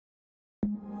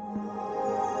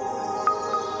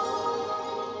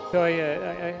So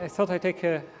I thought I'd take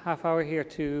a half hour here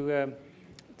to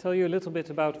tell you a little bit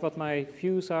about what my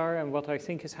views are and what I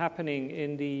think is happening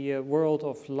in the world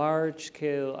of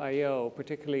large-scale I/O,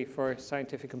 particularly for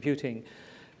scientific computing.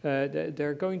 There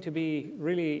are going to be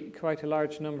really quite a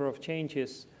large number of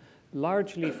changes,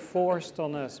 largely forced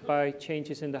on us by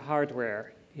changes in the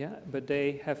hardware, yeah? But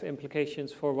they have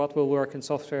implications for what will work in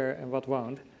software and what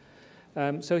won't.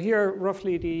 So here are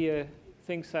roughly the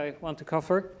things I want to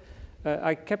cover.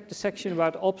 I kept the section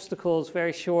about obstacles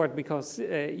very short because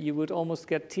you would almost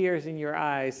get tears in your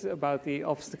eyes about the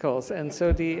obstacles. And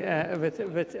so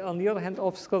but on the other hand,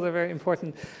 obstacles are very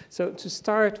important. So to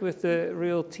start with the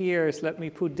real tears, let me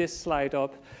put this slide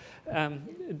up.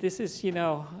 This is,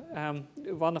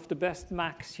 one of the best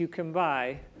Macs you can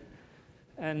buy.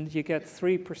 And you get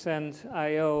 3%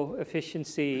 I/O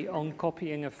efficiency on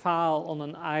copying a file on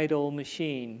an idle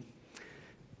machine.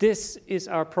 This is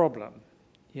our problem.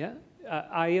 Yeah?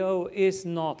 I/O is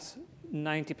not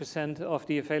 90% of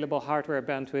the available hardware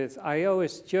bandwidth. I/O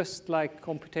is just like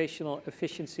computational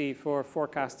efficiency for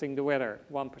forecasting the weather,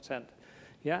 1%.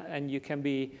 Yeah? And you can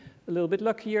be a little bit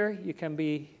luckier, you can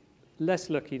be less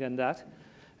lucky than that.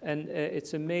 And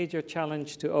it's a major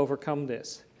challenge to overcome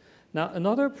this. Now,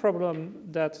 another problem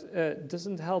that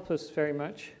doesn't help us very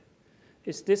much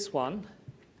is this one.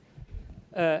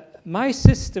 My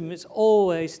system is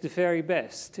always the very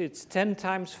best. It's 10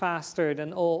 times faster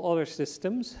than all other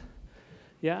systems.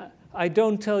 Yeah, I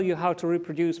don't tell you how to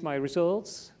reproduce my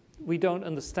results. We don't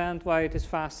understand why it is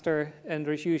faster, and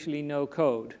there's usually no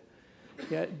code.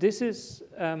 Yeah, this is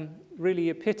really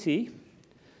a pity,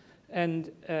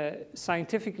 and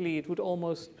scientifically it would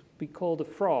almost be called a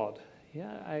fraud.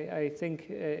 Yeah, I think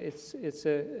it's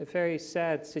a very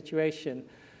sad situation.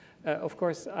 Of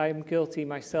course, I'm guilty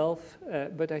myself,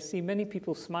 but I see many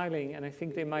people smiling, and I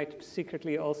think they might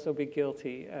secretly also be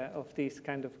guilty of these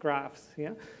kind of graphs.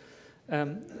 Yeah?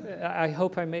 I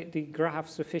hope I made the graph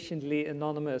sufficiently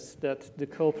anonymous that the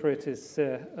culprit is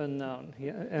unknown.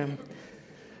 Yeah?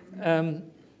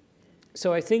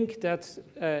 So I think that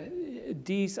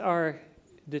these are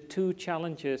the two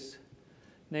challenges.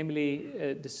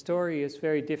 Namely, the story is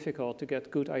very difficult to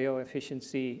get good I/O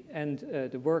efficiency, and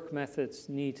the work methods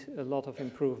need a lot of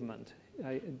improvement.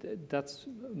 That's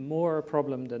more a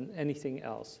problem than anything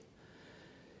else.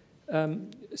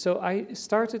 So I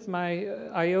started my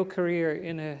I/O career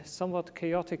in a somewhat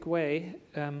chaotic way.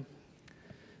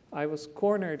 I was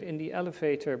cornered in the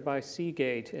elevator by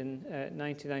Seagate in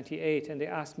 1998, and they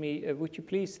asked me, would you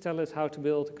please tell us how to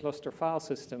build a cluster file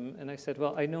system? And I said,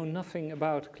 well, I know nothing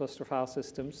about cluster file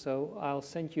systems, so I'll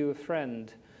send you a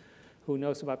friend who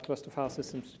knows about cluster file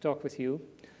systems to talk with you.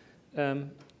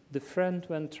 The friend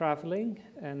went traveling,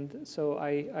 and so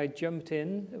I jumped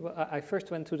in. I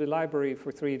first went to the library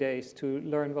for 3 days to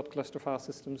learn what cluster file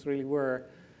systems really were,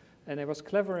 and I was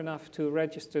clever enough to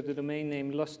register the domain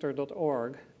name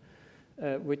luster.org.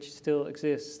 Which still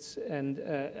exists, and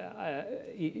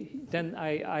then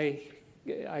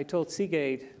I told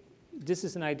Seagate, this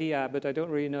is an idea, but I don't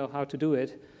really know how to do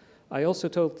it. I also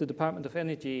told the Department of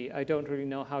Energy, I don't really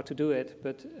know how to do it,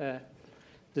 but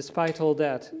despite all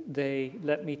that, they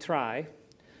let me try.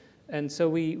 And so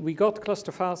we got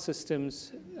cluster file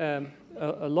systems,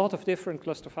 a lot of different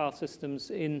cluster file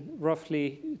systems in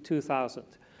roughly 2000.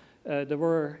 There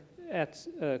were at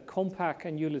Compaq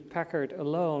and Hewlett-Packard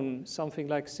alone, something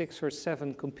like 6 or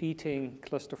 7 competing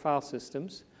cluster file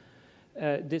systems.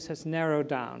 This has narrowed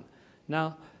down.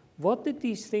 Now, what did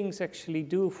these things actually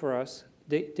do for us?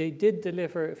 They did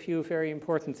deliver a few very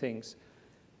important things.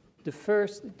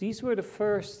 These were the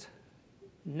first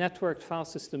networked file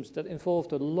systems that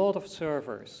involved a lot of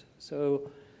servers.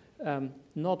 So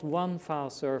not one file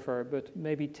server, but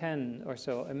maybe 10 or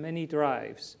so, and many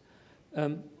drives.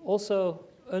 Also,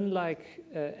 unlike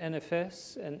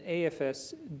NFS and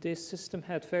AFS, this system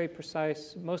had very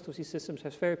precise, most of these systems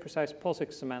have very precise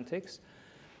POSIX semantics.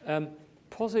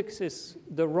 POSIX is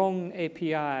the wrong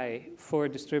API for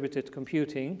distributed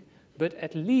computing, but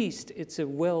at least it's a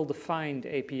well-defined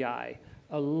API.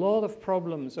 A lot of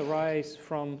problems arise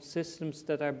from systems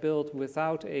that are built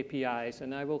without APIs,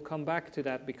 and I will come back to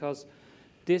that because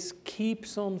this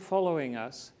keeps on following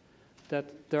us,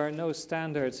 that there are no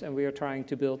standards and we are trying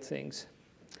to build things.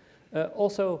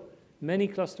 Also, many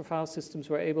cluster file systems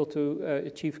were able to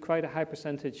achieve quite a high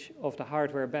percentage of the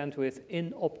hardware bandwidth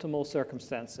in optimal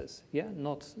circumstances, yeah,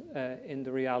 not in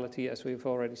the reality as we've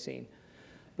already seen.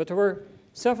 But there were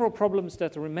several problems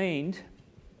that remained,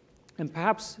 and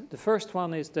perhaps the first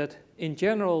one is that in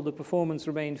general the performance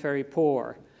remained very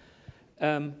poor.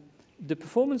 The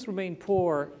performance remained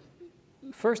poor,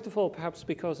 first of all, perhaps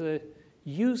because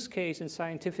use case in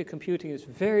scientific computing is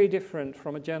very different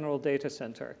from a general data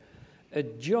center. A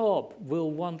job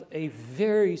will want a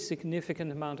very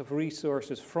significant amount of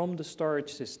resources from the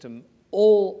storage system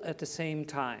all at the same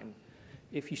time.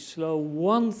 If you slow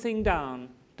one thing down,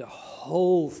 the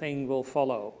whole thing will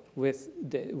follow with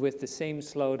the same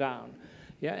slowdown.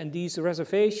 Yeah, and these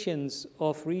reservations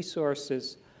of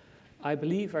resources, I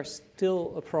believe, are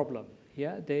still a problem.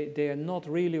 Yeah, they are not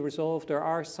really resolved. There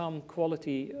are some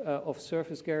quality of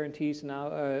service guarantees now,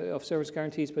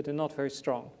 but they're not very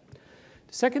strong.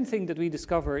 The second thing that we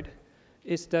discovered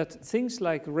is that things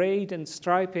like RAID and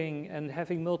striping and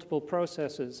having multiple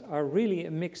processes are really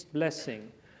a mixed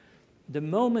blessing. The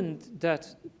moment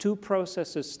that two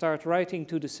processes start writing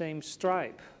to the same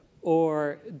stripe,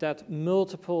 or that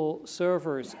multiple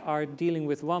servers are dealing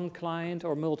with one client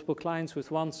or multiple clients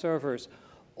with one servers,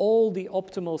 all the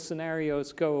optimal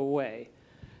scenarios go away.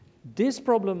 This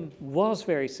problem was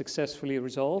very successfully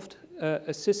resolved.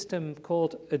 A system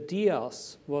called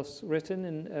ADIAS was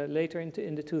written later in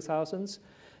the 2000s,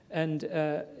 and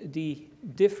the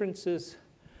differences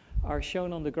are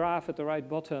shown on the graph at the right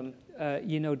bottom.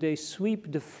 They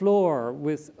sweep the floor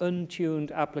with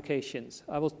untuned applications.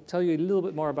 I will tell you a little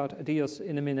bit more about ADIAS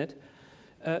in a minute.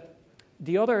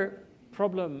 The other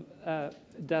problem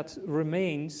that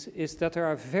remains is that there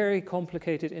are very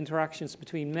complicated interactions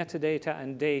between metadata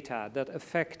and data that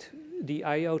affect the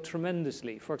I/O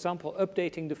tremendously. For example,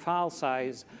 updating the file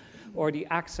size or the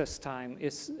access time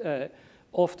is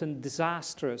often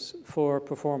disastrous for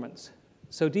performance.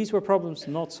 So these were problems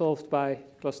not solved by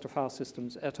cluster file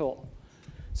systems at all.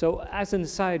 So as an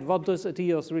aside, what does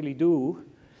ADIAS really do?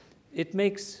 It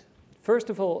makes, first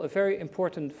of all, a very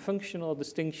important functional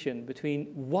distinction between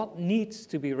what needs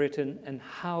to be written and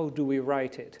how do we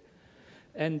write it.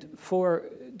 And for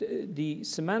the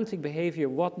semantic behavior,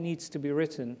 what needs to be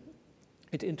written,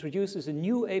 it introduces a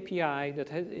new API that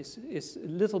is a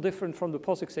little different from the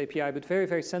POSIX API, but very,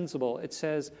 very sensible. It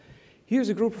says, here's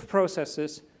a group of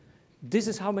processes. This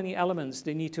is how many elements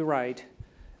they need to write.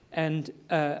 And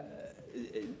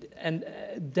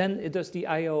then it does the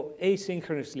I/O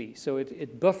asynchronously. So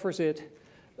it buffers it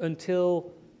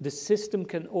until the system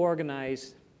can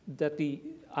organize that the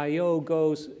I/O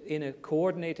goes in a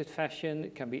coordinated fashion.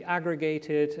 It can be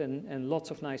aggregated, and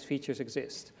lots of nice features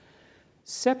exist.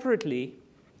 Separately,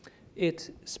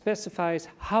 it specifies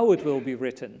how it will be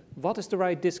written. What is the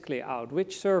right disk layout?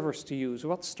 Which servers to use?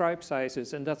 What stripe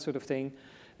sizes? And that sort of thing.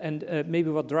 And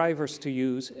maybe what drivers to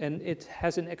use. And it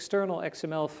has an external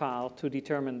XML file to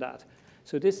determine that.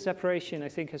 So this separation, I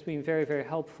think, has been very, very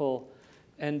helpful.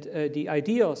 And the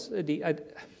ideas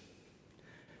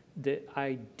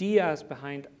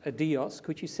behind ADIAS,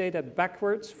 could you say that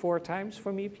backwards 4 times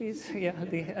for me, please? The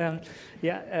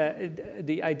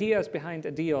ideas behind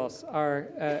ADIAS are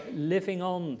living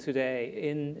on today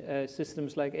in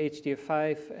systems like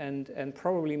HDF5, and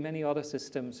probably many other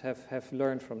systems have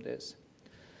learned from this.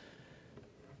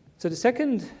 So the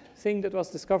second thing that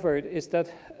was discovered is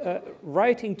that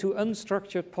writing to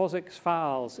unstructured POSIX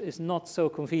files is not so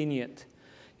convenient.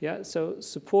 Yeah, so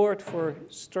support for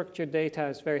structured data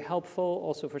is very helpful,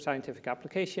 also for scientific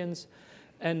applications.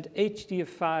 And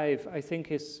HDF5, I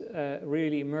think, is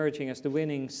really emerging as the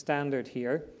winning standard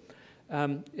here.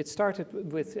 It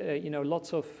started with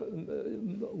lots of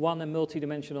one- and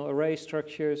multi-dimensional array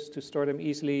structures to store them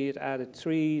easily. It added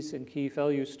trees and key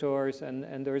value stores,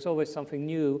 and there is always something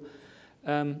new.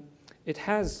 It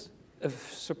has a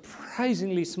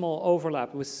surprisingly small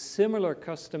overlap with similar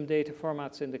custom data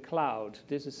formats in the cloud.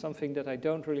 This is something that I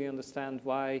don't really understand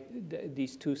why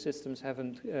these two systems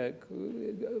haven't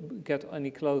get any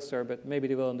closer, but maybe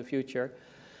they will in the future.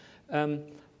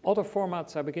 Other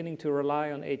formats are beginning to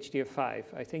rely on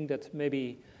HDF5. I think that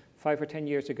maybe 5 or 10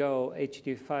 years ago,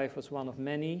 HDF5 was one of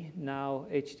many. Now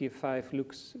HDF5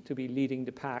 looks to be leading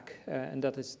the pack, and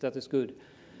that is good.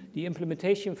 The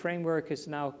implementation framework is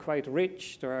now quite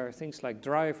rich. There are things like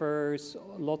drivers,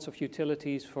 lots of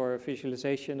utilities for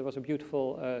visualization. There was a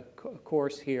beautiful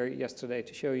course here yesterday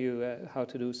to show you how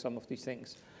to do some of these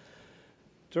things.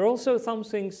 There are also some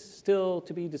things still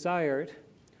to be desired.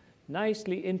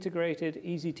 Nicely integrated,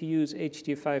 easy-to-use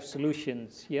HDF5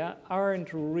 solutions,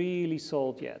 aren't really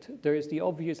solved yet. There is the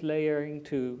obvious layering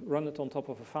to run it on top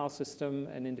of a file system,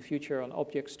 and in the future on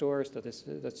object stores.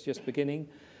 That's just beginning.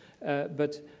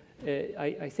 But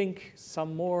I think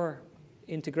some more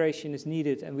integration is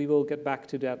needed, and we will get back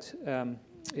to that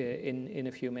in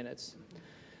a few minutes.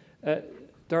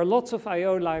 There are lots of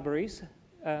I/O libraries.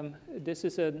 This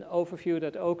is an overview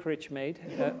that Oak Ridge made.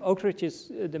 Oak Ridge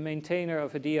is the maintainer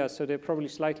of ADIAS, so they're probably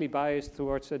slightly biased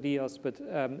towards ADIAS, but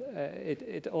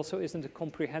it also isn't a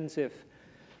comprehensive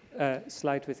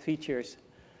slide with features.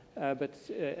 But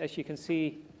as you can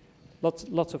see,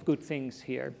 lots of good things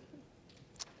here,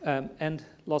 and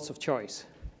lots of choice.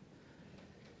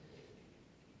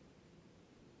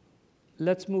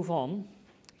 Let's move on.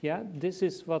 Yeah, this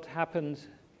is what happened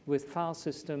with file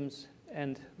systems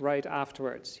and right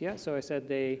afterwards. Yeah, so I said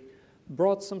they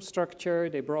brought some structure,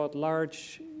 they brought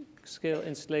large-scale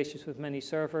installations with many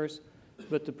servers,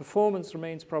 but the performance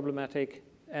remains problematic,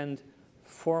 and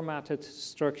formatted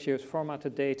structures,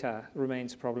 formatted data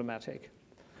remains problematic.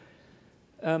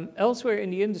 Elsewhere in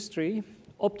the industry,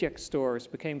 object stores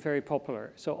became very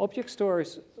popular. So object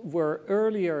stores were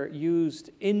earlier used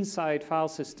inside file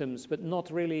systems, but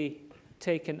not really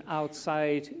taken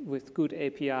outside with good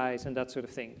APIs and that sort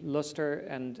of thing. Lustre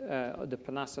and the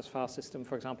Panastas file system,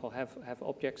 for example, have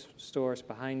object stores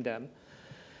behind them.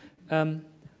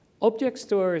 Object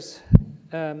stores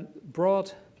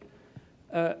brought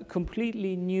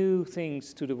completely new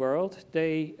things to the world.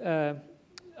 They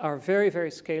are very,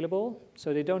 very scalable.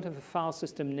 So they don't have a file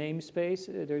system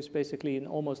namespace. There's basically an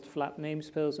almost flat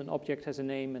namespace. An object has a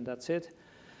name, and that's it.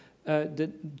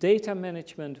 The data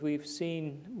management we've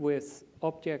seen with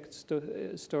object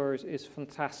stores is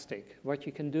fantastic. What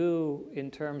you can do in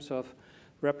terms of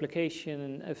replication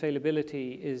and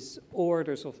availability is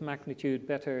orders of magnitude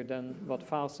better than what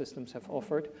file systems have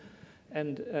offered.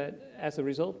 And as a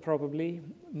result, probably,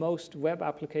 most web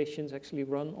applications actually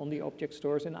run on the object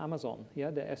stores in Amazon, yeah,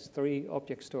 the S3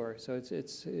 object store. So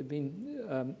it's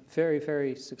been very,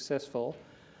 very successful.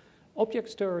 Object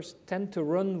stores tend to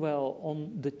run well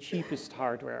on the cheapest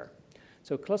hardware.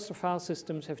 So cluster file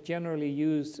systems have generally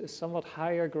used a somewhat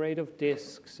higher grade of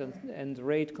disks and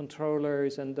RAID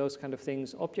controllers and those kind of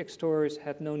things. Object stores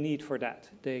had no need for that.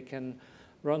 They can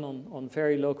run on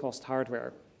very low-cost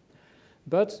hardware.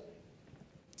 But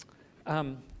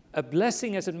a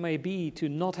blessing as it may be to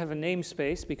not have a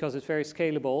namespace because it's very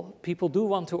scalable, people do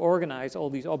want to organize all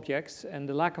these objects, and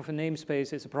the lack of a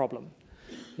namespace is a problem.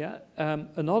 Yeah.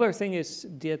 Another thing is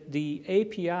that the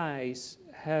APIs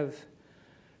have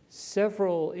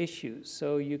several issues.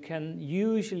 So you can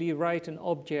usually write an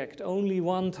object only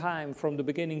one time from the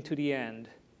beginning to the end.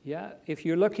 Yeah. If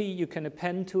you're lucky, you can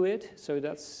append to it. So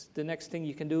that's the next thing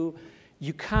you can do.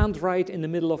 You can't write in the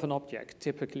middle of an object,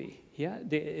 typically. Yeah.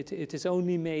 It is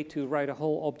only made to write a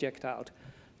whole object out.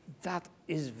 That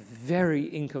is very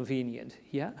inconvenient.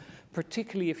 Yeah.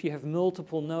 Particularly if you have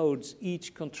multiple nodes,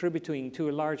 each contributing to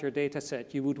a larger data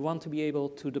set, you would want to be able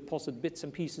to deposit bits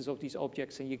and pieces of these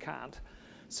objects, and you can't.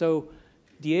 So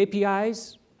the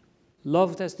APIs,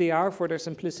 loved as they are for their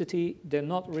simplicity, they're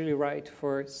not really right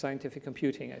for scientific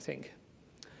computing, I think.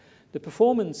 The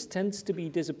performance tends to be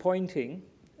disappointing,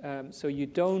 so you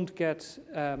don't get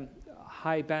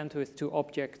high bandwidth to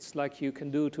objects like you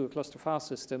can do to a cluster file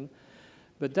system,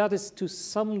 but that is to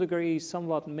some degree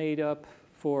somewhat made up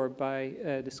for by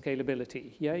the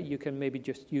scalability. Yeah, you can maybe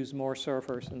just use more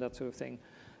servers and that sort of thing.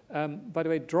 By the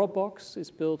way, Dropbox is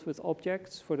built with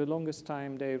objects. For the longest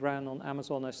time, they ran on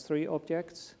Amazon S3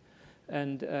 objects,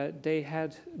 and they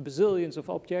had bazillions of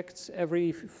objects.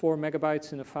 Every 4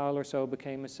 megabytes in a file or so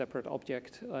became a separate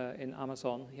object in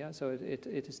Amazon. Yeah, so it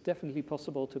is definitely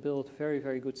possible to build very,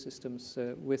 very good systems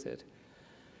with it.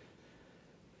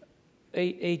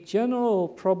 A general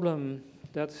problem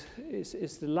that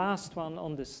is the last one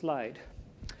on this slide.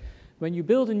 When you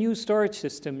build a new storage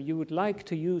system, you would like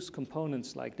to use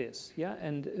components like this, yeah?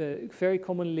 And very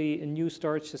commonly, a new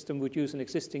storage system would use an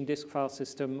existing disk file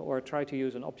system or try to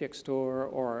use an object store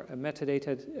or a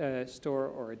metadata store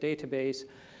or a database.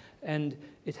 And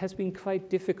it has been quite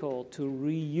difficult to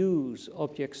reuse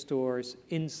object stores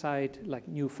inside like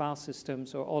new file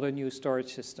systems or other new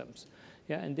storage systems.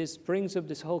 Yeah, and this brings up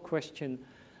this whole question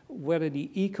whether the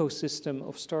ecosystem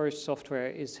of storage software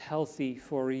is healthy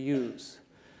for reuse.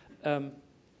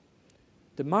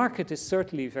 The market is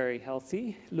certainly very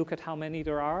healthy. Look at how many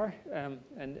there are,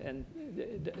 and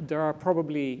there are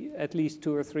probably at least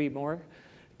 2 or 3 more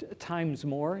times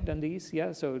more than these.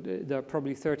 Yeah, so there are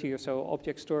probably 30 or so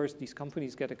object stores. These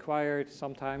companies get acquired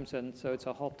sometimes, and so it's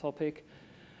a hot topic.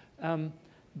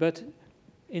 But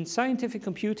in scientific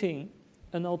computing,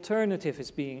 an alternative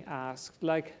is being asked,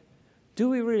 like, do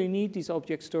we really need these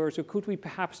object stores, or could we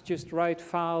perhaps just write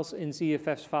files in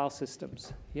ZFS file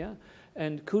systems? Yeah,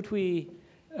 and could we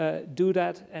do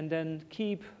that and then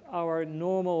keep our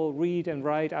normal read and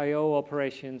write I/O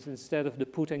operations instead of the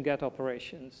put and get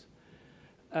operations?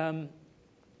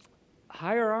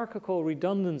 Hierarchical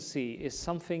redundancy is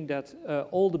something that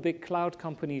all the big cloud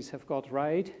companies have got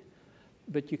right,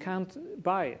 but you can't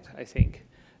buy it, I think.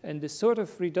 And the sort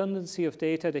of redundancy of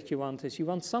data that you want is you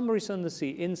want some redundancy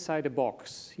inside a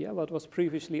box, yeah, what was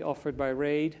previously offered by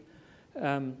RAID,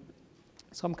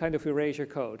 some kind of erasure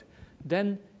code.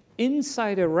 Then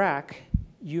inside a rack,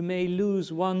 you may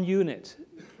lose one unit.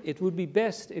 It would be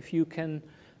best if you can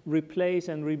replace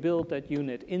and rebuild that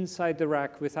unit inside the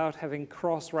rack without having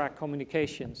cross-rack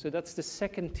communication. So that's the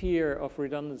second tier of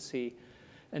redundancy.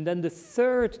 And then the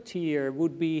third tier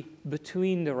would be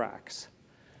between the racks.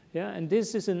 Yeah, and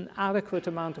this is an adequate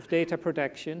amount of data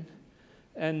protection.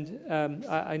 And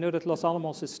I know that Los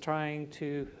Alamos is trying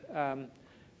to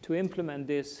implement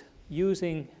this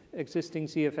using existing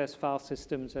ZFS file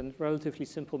systems and relatively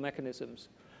simple mechanisms.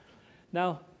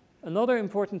 Now, another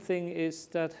important thing is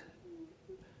that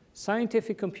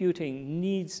scientific computing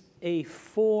needs a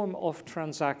form of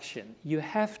transaction. You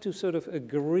have to sort of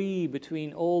agree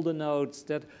between all the nodes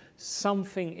that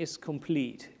something is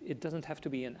complete. It doesn't have to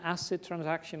be an ACID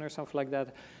transaction or something like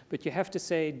that, but you have to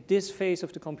say this phase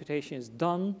of the computation is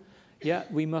done. Yeah,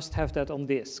 we must have that on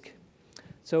disk.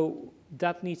 So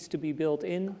that needs to be built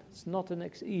in. It's not an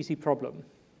easy problem.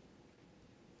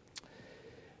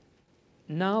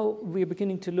 Now we're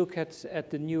beginning to look at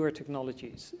the newer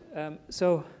technologies.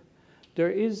 So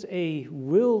there is a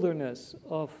wilderness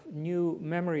of new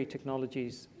memory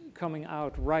technologies coming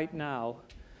out right now,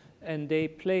 and they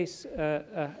place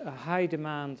a high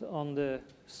demand on the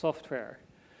software.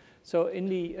 So in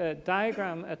the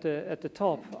diagram at the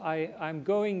top, I'm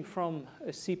going from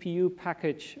a CPU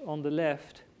package on the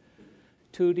left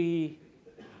to the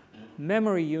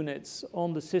memory units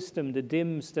on the system, the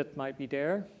DIMMs that might be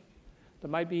there. There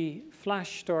might be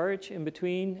flash storage in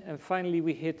between, and finally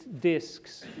we hit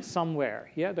disks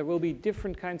somewhere. Yeah, there will be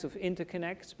different kinds of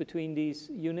interconnects between these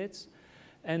units.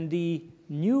 And the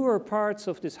newer parts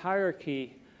of this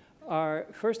hierarchy are,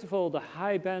 first of all, the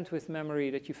high bandwidth memory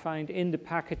that you find in the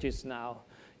packages now.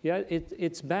 Yeah,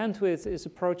 its bandwidth is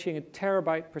approaching a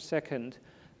terabyte per second,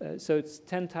 so it's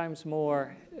 10 times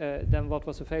more than what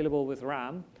was available with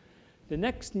RAM. The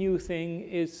next new thing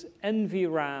is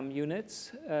NVRAM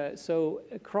units. So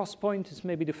Crosspoint is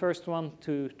maybe the first one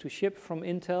to ship from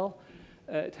Intel.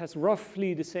 It has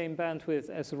roughly the same bandwidth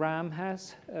as RAM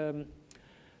has.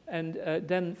 And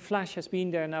then Flash has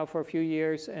been there now for a few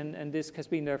years, and disk has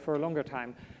been there for a longer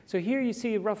time. So here you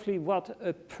see roughly what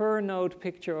a per node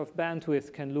picture of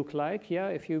bandwidth can look like. Yeah,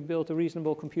 if you build a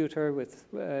reasonable computer with,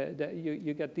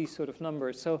 you get these sort of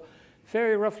numbers. So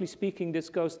very roughly speaking, this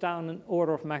goes down an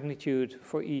order of magnitude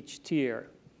for each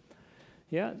tier.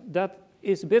 Yeah, that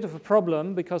is a bit of a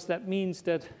problem because that means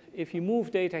that if you move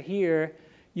data here,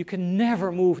 you can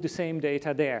never move the same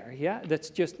data there. Yeah, that's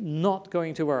just not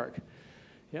going to work.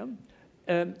 Yeah.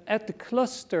 At the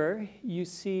cluster, you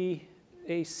see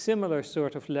a similar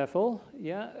sort of level.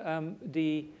 Yeah,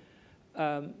 the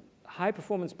high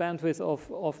performance bandwidth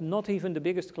of not even the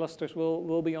biggest clusters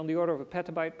will be on the order of a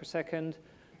petabyte per second.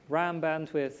 RAM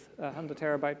bandwidth, 100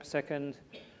 terabyte per second.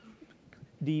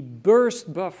 The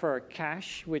burst buffer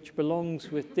cache, which belongs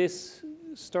with this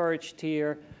storage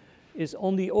tier, is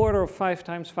on the order of 5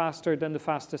 times faster than the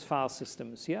fastest file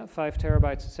systems. Yeah, 5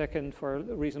 terabytes a second for a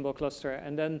reasonable cluster.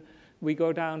 And then we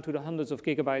go down to the hundreds of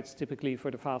gigabytes typically for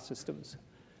the file systems.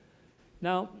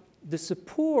 Now, the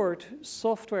support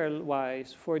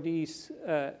software-wise for these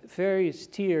various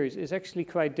tiers is actually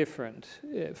quite different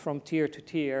from tier to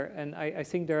tier. And I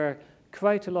think there are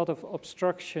quite a lot of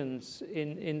obstructions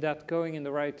in that going in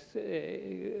the right,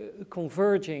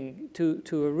 converging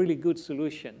to a really good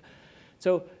solution.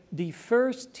 So the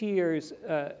first tiers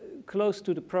close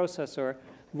to the processor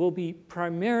will be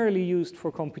primarily used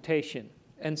for computation.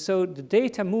 And so the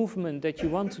data movement that you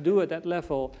want to do at that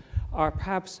level are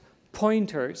perhaps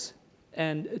pointers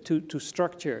and to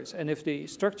structures. And if the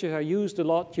structures are used a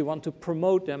lot, you want to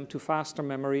promote them to faster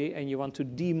memory, and you want to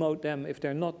demote them if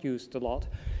they're not used a lot.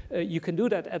 You can do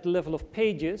that at the level of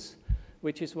pages,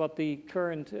 which is what the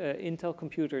current Intel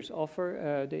computers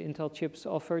offer, the Intel chips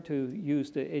offer to use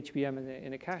the HBM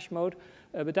in a cache mode.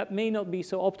 But that may not be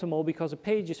so optimal because a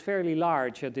page is fairly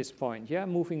large at this point. Yeah,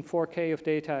 moving 4K of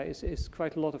data is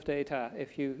quite a lot of data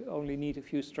if you only need a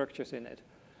few structures in it.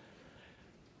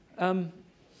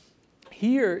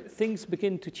 Here, things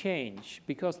begin to change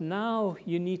because now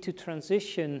you need to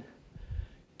transition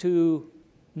to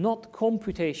not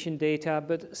computation data,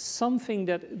 but something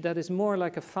that is more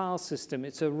like a file system.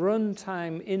 It's a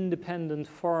runtime independent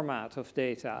format of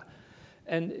data.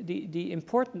 And the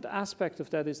important aspect of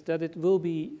that is that it will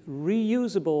be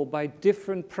reusable by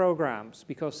different programs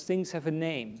because things have a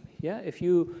name. Yeah? If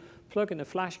you plug in a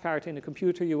flash card in a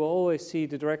computer, you will always see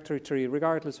the directory tree,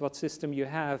 regardless what system you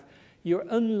have. you're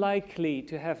unlikely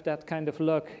to have that kind of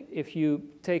luck if you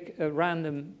take a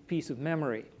random piece of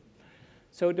memory.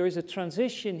 So there is a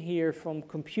transition here from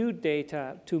compute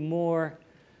data to more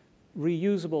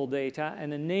reusable data,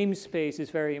 and a namespace is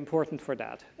very important for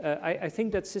that. I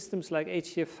think that systems like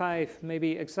HDF5 may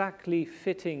be exactly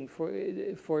fitting for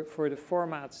the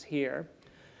formats here.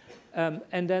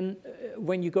 And then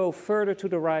when you go further to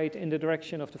the right in the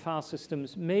direction of the file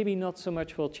systems, maybe not so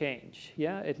much will change.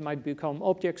 Yeah, it might become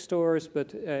object stores,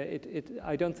 but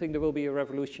I don't think there will be a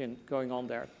revolution going on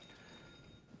there.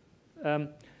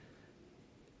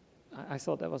 I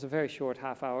thought that was a very short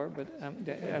half hour, but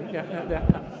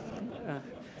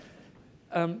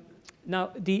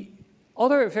now the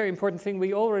other very important thing,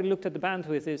 we already looked at the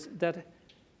bandwidth, is that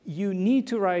you need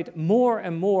to write more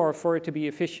and more for it to be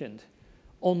efficient.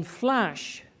 On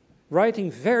Flash,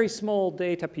 writing very small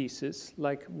data pieces,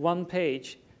 like 1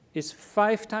 page, is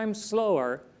 5 times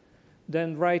slower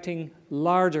than writing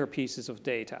larger pieces of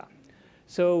data.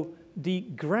 So the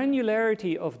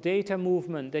granularity of data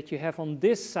movement that you have on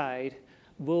this side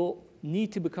will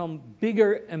need to become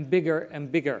bigger and bigger and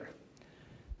bigger.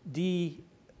 The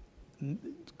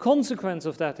consequence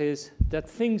of that is that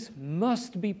things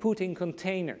must be put in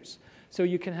containers. So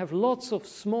you can have lots of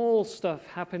small stuff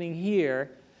happening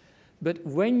here, but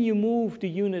when you move the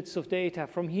units of data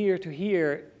from here to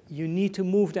here, you need to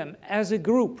move them as a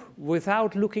group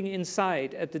without looking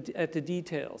inside at the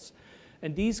details.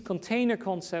 And these container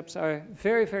concepts are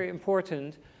very, very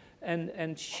important,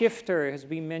 and Shifter has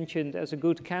been mentioned as a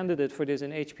good candidate for this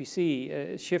in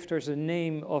HPC. Shifter is a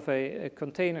name of a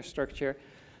container structure.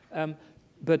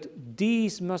 But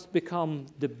these must become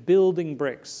the building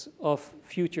bricks of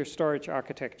future storage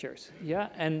architectures. Yeah?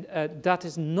 And that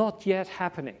is not yet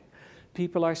happening.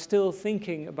 People are still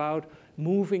thinking about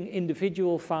moving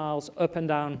individual files up and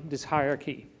down this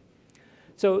hierarchy.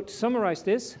 So to summarize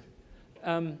this,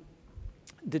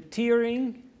 the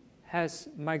tiering has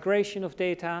migration of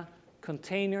data,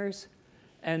 containers,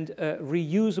 and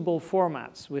reusable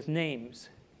formats with names.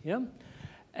 Yeah?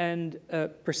 And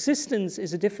persistence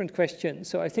is a different question.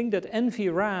 So I think that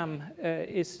NVRAM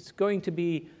is going to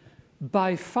be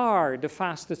by far the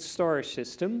fastest storage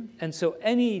system. And so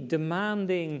any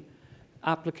demanding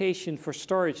application for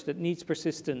storage that needs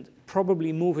persistent,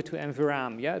 probably move it to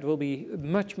NVRAM. Yeah, it will be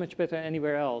much, much better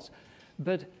anywhere else.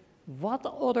 But what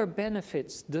other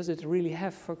benefits does it really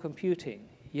have for computing?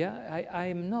 Yeah,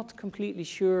 I'm not completely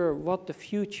sure what the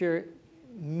future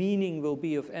meaning will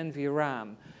be of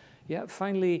NVRAM. Yeah,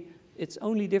 finally, its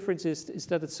only difference is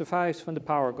that it survives when the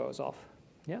power goes off.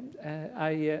 Yeah,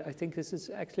 I think this is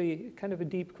actually kind of a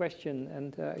deep question,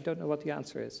 and I don't know what the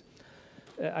answer is.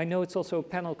 I know it's also a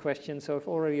panel question, so I've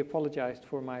already apologized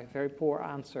for my very poor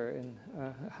answer in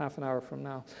half an hour from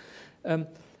now.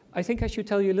 I think I should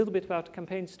tell you a little bit about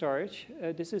campaign storage.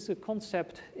 This is a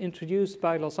concept introduced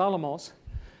by Los Alamos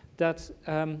that,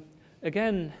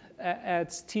 again,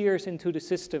 adds tiers into the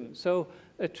system. So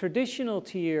a traditional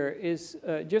tier is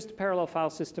just a parallel file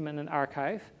system and an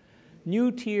archive.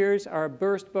 New tiers are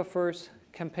burst buffers,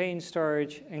 campaign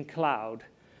storage, and cloud.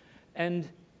 And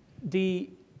the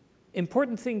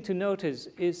important thing to notice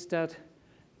is that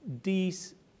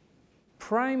these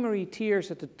primary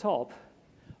tiers at the top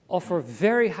offer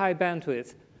very high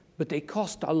bandwidth, but they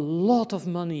cost a lot of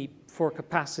money for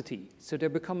capacity, so they're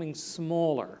becoming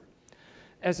smaller.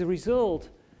 As a result,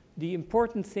 the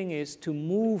important thing is to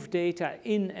move data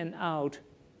in and out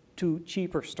to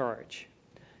cheaper storage.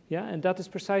 Yeah, and that is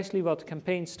precisely what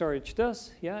campaign storage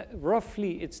does. Yeah,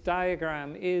 roughly its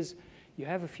diagram is you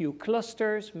have a few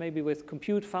clusters, maybe with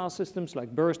compute file systems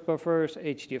like burst buffers,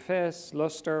 HDFS,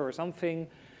 Lustre, or something,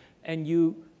 and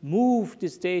you move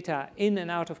this data in and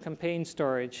out of campaign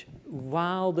storage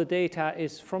while the data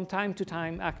is from time to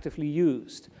time actively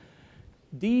used.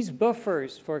 These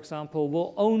buffers, for example,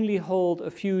 will only hold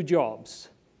a few jobs.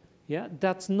 Yeah,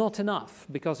 that's not enough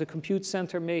because a compute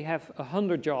center may have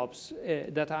 100 jobs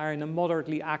that are in a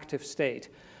moderately active state,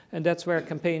 and that's where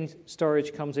campaign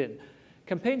storage comes in.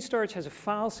 Campaign storage has a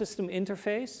file system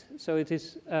interface, so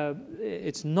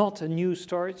it's not a new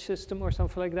storage system or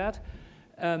something like that.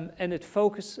 And it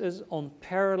focuses on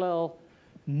parallel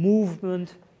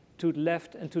movement to the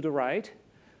left and to the right.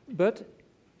 But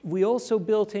we also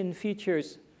built in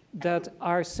features that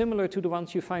are similar to the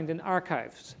ones you find in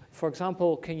archives. For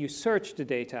example, can you search the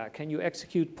data? Can you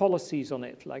execute policies on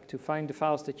it, like to find the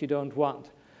files that you don't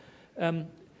want? And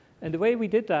the way we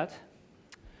did that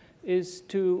is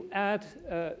to add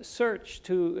search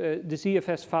to the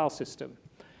ZFS file system.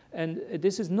 And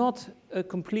this is not a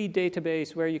complete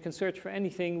database where you can search for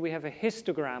anything. We have a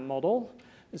histogram model.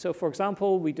 And so, for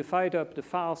example, we divide up the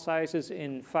file sizes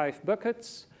in 5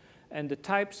 buckets. and the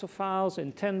types of files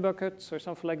in 10 buckets or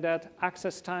something like that,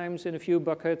 access times in a few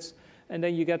buckets, and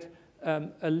then you get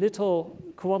a little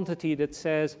quantity that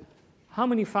says, how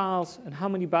many files and how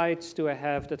many bytes do I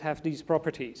have that have these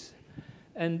properties?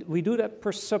 And we do that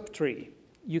per subtree.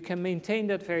 You can maintain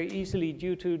that very easily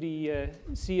due to the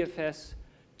ZFS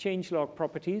changelog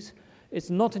properties. It's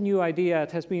not a new idea.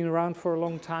 It has been around for a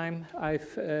long time.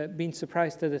 I've been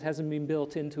surprised that it hasn't been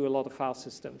built into a lot of file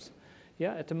systems.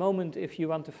 Yeah, at the moment, if you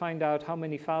want to find out how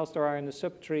many files there are in a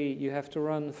subtree, you have to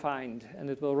run find, and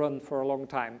it will run for a long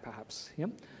time, perhaps. Yeah?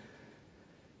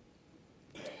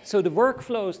 So the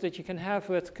workflows that you can have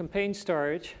with campaign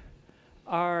storage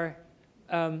are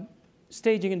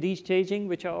staging and destaging,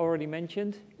 which I already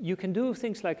mentioned. You can do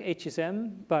things like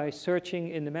HSM by searching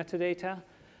in the metadata.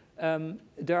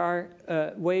 There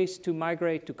are ways to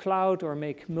migrate to cloud or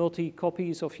make multiple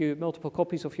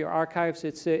copies of your archives.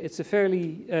 It's a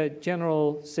fairly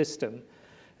general system.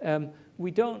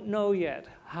 We don't know yet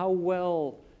how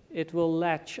well it will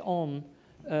latch on,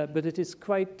 but it is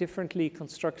quite differently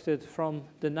constructed from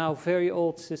the now very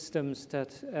old systems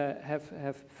that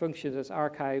have functioned as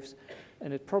archives,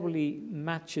 and it probably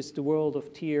matches the world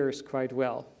of tiers quite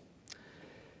well.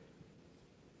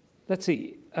 Let's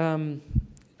see.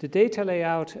 The data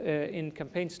layout in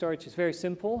campaign storage is very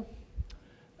simple.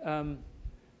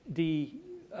 The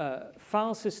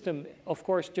file system, of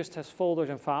course, just has folders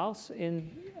and files in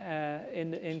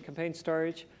campaign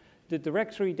storage. The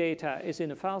directory data is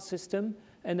in a file system,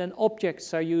 and then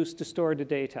objects are used to store the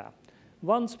data.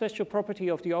 One special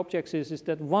property of the objects is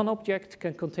that one object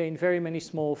can contain very many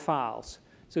small files.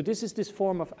 So this is this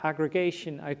form of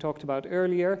aggregation I talked about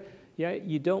earlier. Yeah,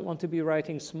 you don't want to be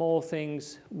writing small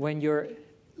things when you're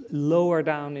lower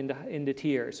down in the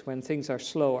tiers, when things are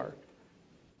slower.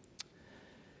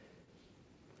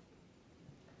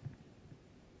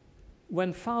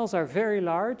 When files are very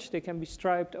large, they can be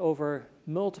striped over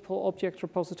multiple object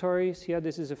repositories. Yeah,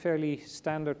 this is a fairly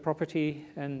standard property,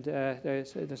 and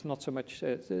there's not so much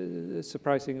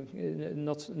surprising,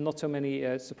 not so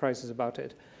many surprises about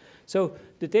it. So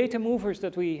the data movers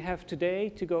that we have today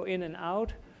to go in and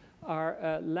out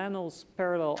are Lanel's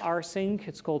parallel rsync.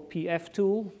 It's called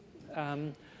pftool.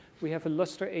 We have a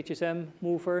Lustre HSM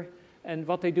mover, and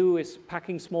what they do is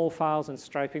packing small files and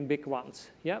striping big ones.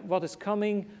 Yeah, what is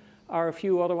coming are a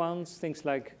few other ones, things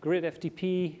like grid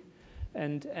FTP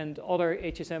and other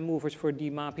HSM movers for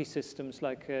DMAPI systems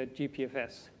like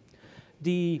GPFS.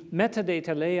 The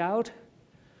metadata layout,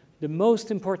 the most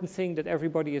important thing that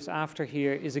everybody is after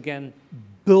here is, again,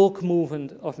 bulk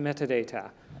movement of metadata.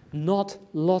 Not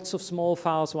lots of small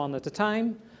files one at a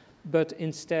time, but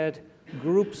instead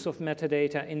groups of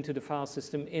metadata into the file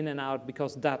system in and out,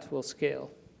 because that will scale.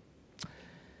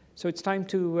 So it's time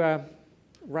to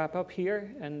wrap up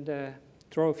here and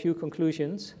draw a few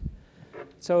conclusions.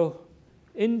 So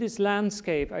in this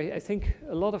landscape, I think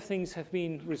a lot of things have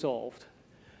been resolved.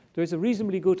 There's a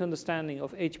reasonably good understanding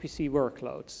of HPC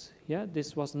workloads. Yeah,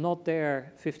 this was not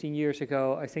there 15 years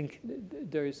ago. I think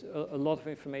there's a lot of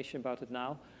information about it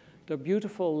now. There are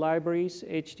beautiful libraries,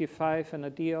 HDF5 and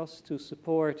ADIOS, to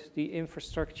support the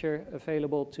infrastructure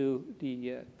available to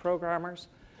the programmers.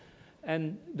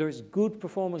 And there's good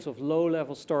performance of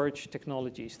low-level storage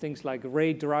technologies. Things like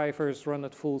RAID drivers run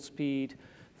at full speed,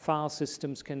 file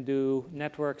systems can do,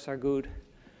 networks are good.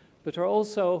 But there are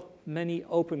also many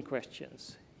open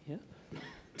questions. Yeah?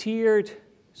 Tiered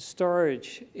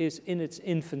storage is in its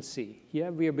infancy.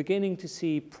 Yeah? We are beginning to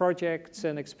see projects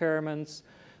and experiments,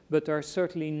 but there are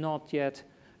certainly not yet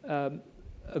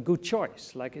a good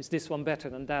choice. Like, is this one better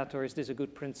than that, or is this a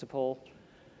good principle?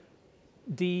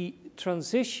 The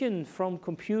transition from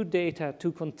compute data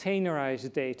to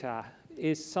containerized data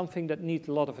is something that needs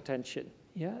a lot of attention.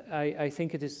 Yeah, I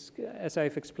think it is, as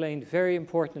I've explained, very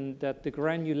important that the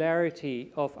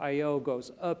granularity of I/O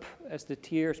goes up as the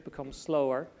tiers become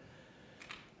slower.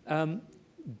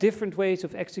 Different ways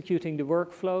of executing the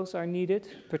workflows are needed,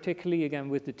 particularly, again,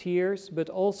 with the tiers, but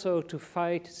also to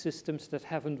fight systems that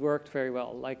haven't worked very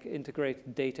well, like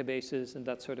integrated databases and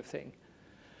that sort of thing.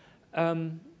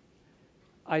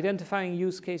 Identifying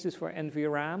use cases for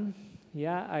NVRAM.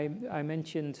 Yeah, I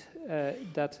mentioned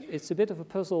that it's a bit of a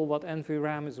puzzle what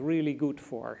NVRAM is really good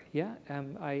for. Yeah,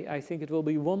 I think it will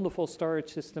be a wonderful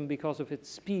storage system because of its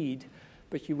speed,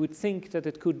 but you would think that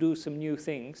it could do some new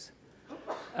things.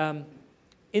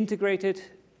 Integrated,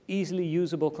 easily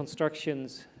usable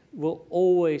constructions will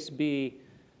always be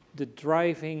the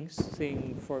driving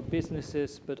thing for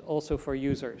businesses, but also for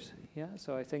users. Yeah,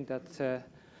 so I think that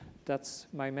that's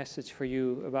my message for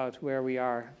you about where we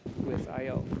are with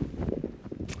I/O.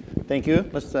 Thank you.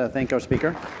 Let's thank our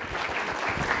speaker.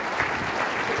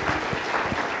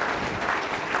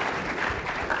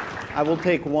 I will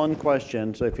take one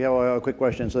question. So if you have a quick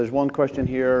question. So there's one question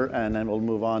here, and then we'll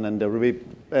move on. And there will be,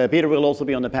 Peter will also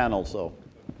be on the panel. So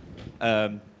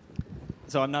I'm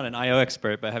not an I/O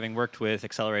expert, but having worked with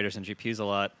accelerators and GPUs a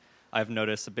lot, I've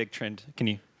noticed a big trend. Can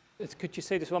you? Could you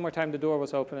say this one more time? The door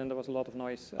was open and there was a lot of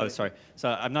noise. Oh, sorry. So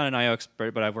I'm not an I/O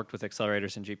expert, but I've worked with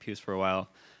accelerators and GPUs for a while.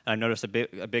 And I've noticed a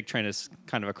big trend is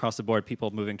kind of across the board,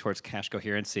 people moving towards cache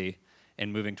coherency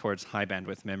and moving towards high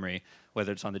bandwidth memory,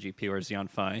 whether it's on the GPU or Xeon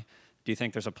Phi. Do you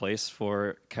think there's a place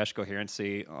for cache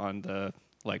coherency on the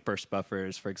burst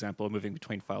buffers, for example, moving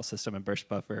between file system and burst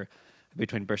buffer,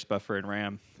 between burst buffer and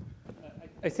RAM?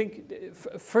 I think,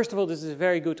 first of all, this is a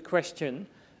very good question.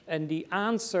 And the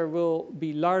answer will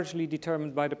be largely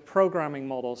determined by the programming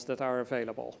models that are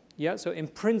available. Yeah, so in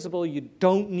principle, you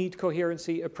don't need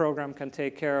coherency. A program can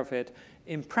take care of it.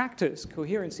 In practice,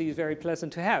 coherency is very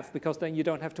pleasant to have because then you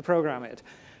don't have to program it.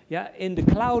 Yeah, in the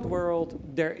cloud world,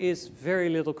 there is very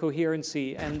little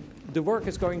coherency, and the work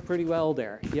is going pretty well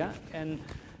there. Yeah, and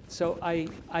so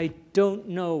I don't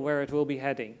know where it will be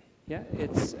heading. Yeah,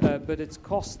 but it's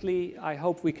costly. I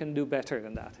hope we can do better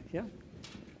than that. Yeah.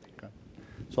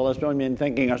 So let's join me in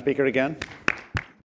thanking our speaker again.